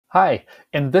Hi,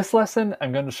 in this lesson,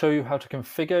 I'm going to show you how to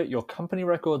configure your company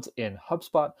records in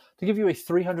HubSpot to give you a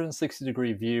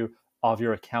 360-degree view of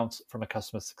your accounts from a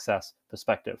customer success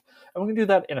perspective. And we're going to do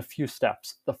that in a few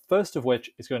steps. The first of which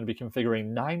is going to be configuring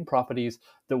 9 properties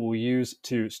that we'll use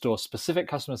to store specific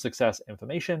customer success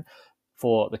information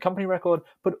for the company record,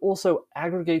 but also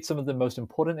aggregate some of the most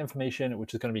important information,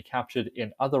 which is going to be captured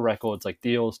in other records like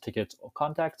deals, tickets, or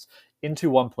contacts, into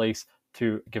one place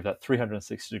to give that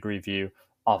 360-degree view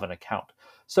of an account.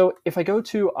 So if I go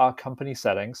to our company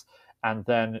settings and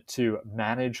then to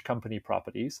manage company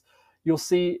properties, you'll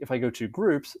see if I go to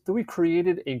groups that we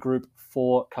created a group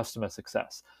for customer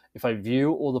success. If I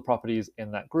view all the properties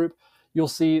in that group, you'll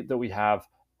see that we have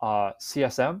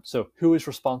CSM, so who is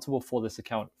responsible for this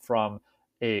account from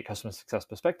a customer success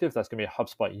perspective. That's going to be a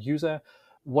HubSpot user.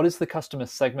 What is the customer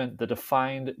segment, the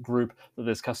defined group that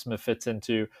this customer fits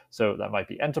into? So that might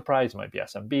be enterprise, it might be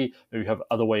SMB, maybe you have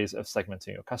other ways of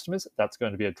segmenting your customers. That's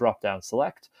going to be a drop-down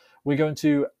select. We're going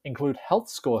to include health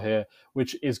score here,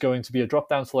 which is going to be a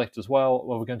drop-down select as well,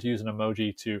 where we're going to use an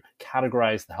emoji to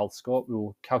categorize the health score. We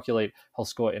will calculate health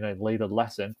score in a later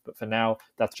lesson, but for now,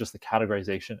 that's just the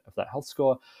categorization of that health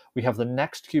score. We have the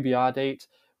next QBR date,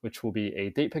 which will be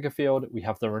a date picker field. We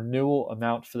have the renewal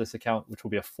amount for this account, which will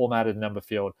be a formatted number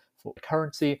field for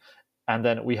currency. And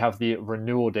then we have the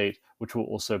renewal date, which will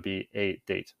also be a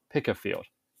date picker field.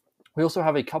 We also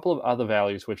have a couple of other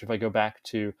values, which if I go back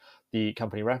to the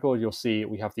company record, you'll see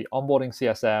we have the onboarding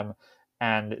CSM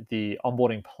and the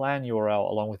onboarding plan URL,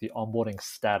 along with the onboarding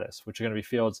status, which are going to be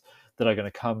fields that are going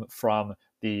to come from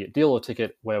the deal or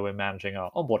ticket where we're managing our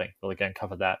onboarding. We'll again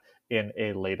cover that in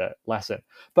a later lesson.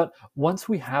 But once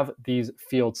we have these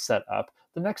fields set up,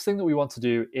 the next thing that we want to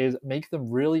do is make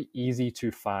them really easy to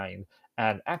find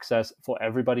and access for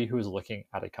everybody who is looking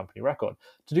at a company record.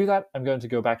 To do that, I'm going to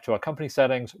go back to our company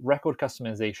settings, record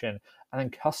customization, and then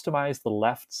customize the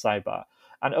left sidebar.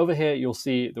 And over here, you'll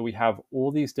see that we have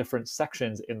all these different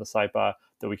sections in the sidebar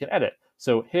that we can edit.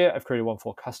 So here I've created one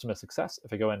for customer success.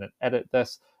 If I go in and edit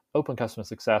this, open customer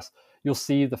success, you'll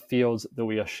see the fields that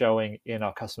we are showing in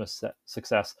our customer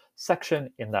success section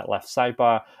in that left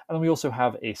sidebar. And then we also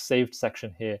have a saved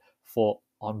section here for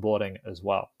onboarding as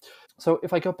well. So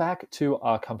if I go back to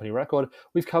our company record,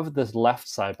 we've covered this left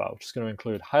sidebar, which is going to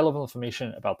include high-level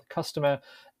information about the customer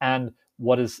and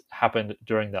what has happened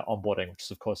during their onboarding, which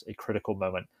is, of course, a critical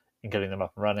moment in getting them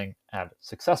up and running and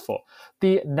successful.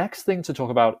 The next thing to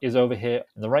talk about is over here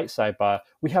in the right sidebar,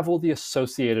 we have all the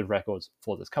associated records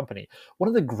for this company. One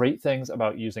of the great things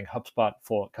about using HubSpot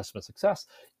for customer success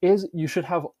is you should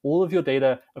have all of your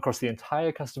data across the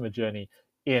entire customer journey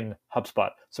in HubSpot.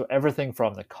 So everything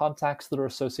from the contacts that are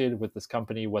associated with this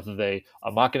company, whether they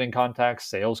are marketing contacts,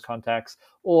 sales contacts,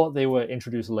 or they were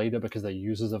introduced later because they're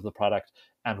users of the product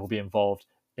and will be involved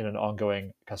in an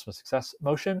ongoing customer success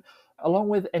motion, along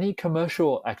with any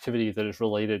commercial activity that is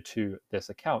related to this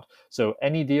account. So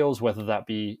any deals, whether that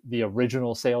be the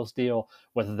original sales deal,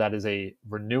 whether that is a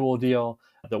renewal deal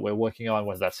that we're working on,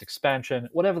 whether that's expansion,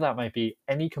 whatever that might be,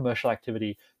 any commercial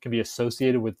activity can be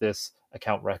associated with this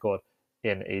account record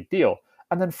in a deal.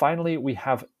 And then finally, we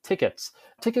have tickets.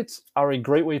 Tickets are a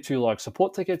great way to log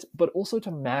support tickets, but also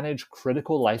to manage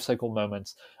critical lifecycle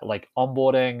moments like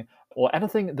onboarding or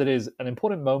anything that is an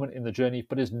important moment in the journey,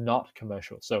 but is not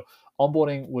commercial. So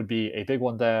onboarding would be a big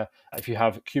one there. If you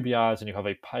have QBRs and you have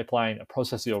a pipeline, a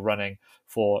process you're running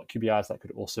for QBRs, that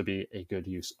could also be a good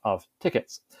use of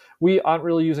tickets. We aren't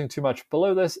really using too much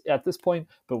below this at this point,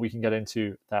 but we can get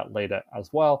into that later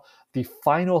as well. The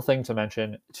final thing to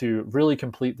mention to really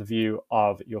complete the view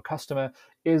of your customer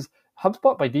is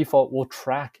HubSpot by default will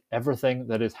track everything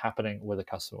that is happening with a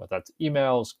customer. That's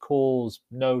emails, calls,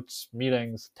 notes,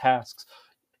 meetings, tasks,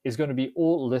 is going to be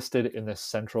all listed in this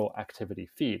central activity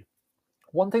feed.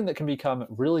 One thing that can become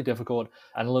really difficult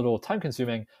and a little time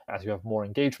consuming as you have more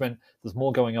engagement, there's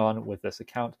more going on with this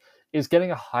account, is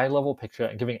getting a high level picture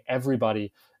and giving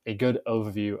everybody a good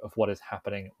overview of what is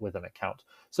happening with an account.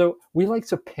 So we like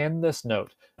to pin this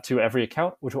note to every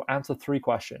account, which will answer 3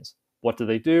 questions. What do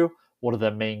they do? What are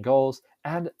their main goals?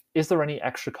 And is there any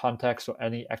extra context or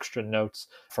any extra notes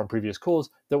from previous calls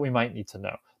that we might need to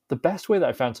know? The best way that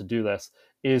I found to do this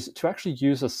is to actually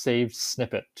use a saved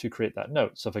snippet to create that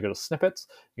note. So if I go to snippets,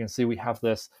 you can see we have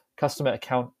this customer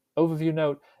account overview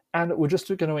note, and we're just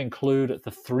going to include the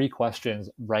 3 questions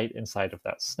right inside of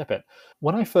that snippet.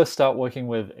 When I first start working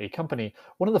with a company,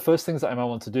 one of the first things that I might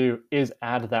want to do is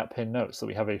add that pin note so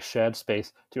we have a shared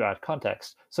space to add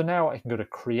context. So now I can go to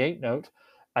create note.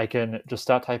 I can just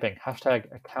start typing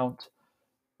 #account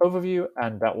overview,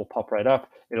 and that will pop right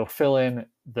up. It'll fill in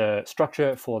the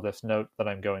structure for this note that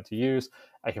I'm going to use.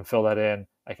 I can fill that in,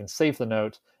 I can save the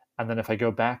note, And then if I go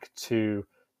back to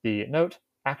the note,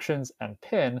 actions, and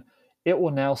pin, it will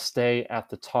now stay at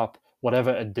the top,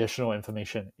 whatever additional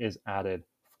information is added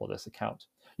for this account.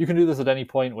 You can do this at any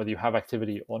point, whether you have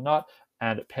activity or not,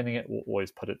 and pinning it will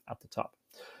always put it at the top.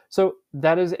 So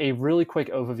that is a really quick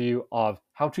overview of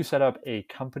how to set up a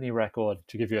company record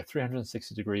to give you a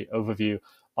 360-degree overview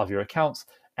of your accounts.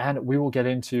 And we will get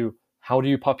into how do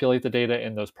you populate the data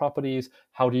in those properties?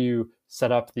 How do you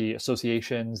set up the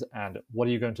associations? And what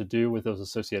are you going to do with those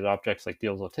associated objects like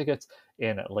deals or tickets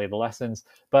in later lessons?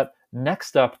 But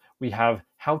next up, we have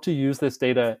how to use this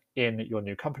data in your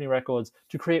new company records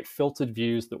to create filtered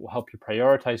views that will help you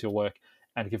prioritize your work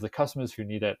and give the customers who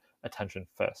need it attention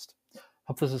first.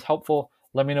 Hope this is helpful.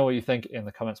 Let me know what you think in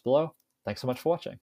the comments below. Thanks so much for watching.